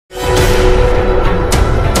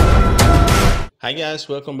Hi guys,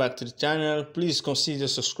 welcome back to the channel. Please consider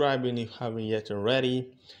subscribing if you haven't yet already.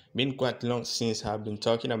 Been quite long since I've been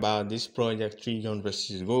talking about this project Trigon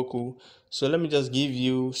versus Goku. So let me just give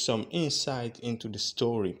you some insight into the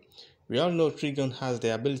story. We all know Trigon has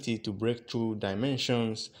the ability to break through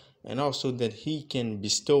dimensions and also that he can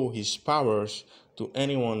bestow his powers to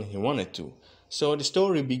anyone he wanted to. So the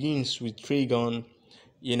story begins with Trigon,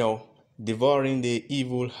 devouring the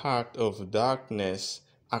evil heart of darkness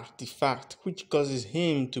artifact which causes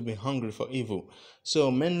him to be hungry for evil. So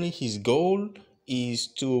mainly his goal is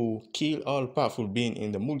to kill all powerful beings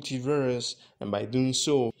in the multiverse, and by doing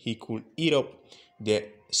so he could eat up their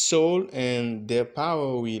soul and their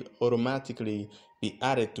power will automatically be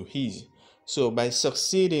added to his. So by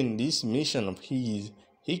succeeding this mission of his,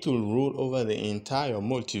 he could rule over the entire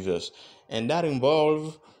multiverse, and that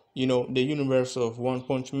involves the universe of One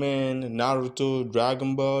Punch Man, Naruto,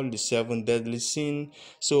 Dragon Ball, the Seven Deadly Sin.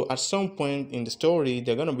 So at some point in the story,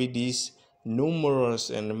 there gonna be this numerous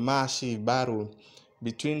and massive battle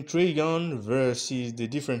between Trigon versus the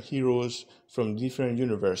different heroes from different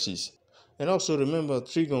universes. And also remember,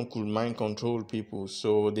 Trigon could mind control people,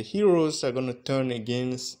 so the heroes are gonna turn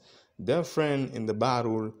against their friend in the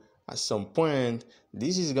battle at some point.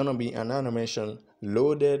 This is gonna be an animation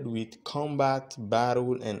loaded with combat,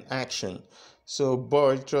 battle, and action. So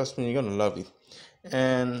boy, trust me, you're gonna love it.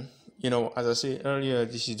 And as I said earlier,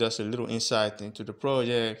 this is just a little insight into the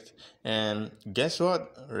project. And guess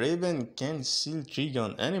what? Raven can't steal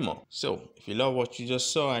Trigon anymore. So if you love what you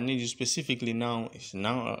just saw, I need you specifically now, it's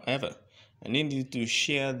now or ever. I need you to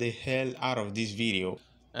share the hell out of this video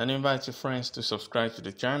and invite your friends to subscribe to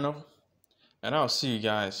the channel. And I'll see you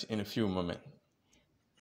guys in a few moments.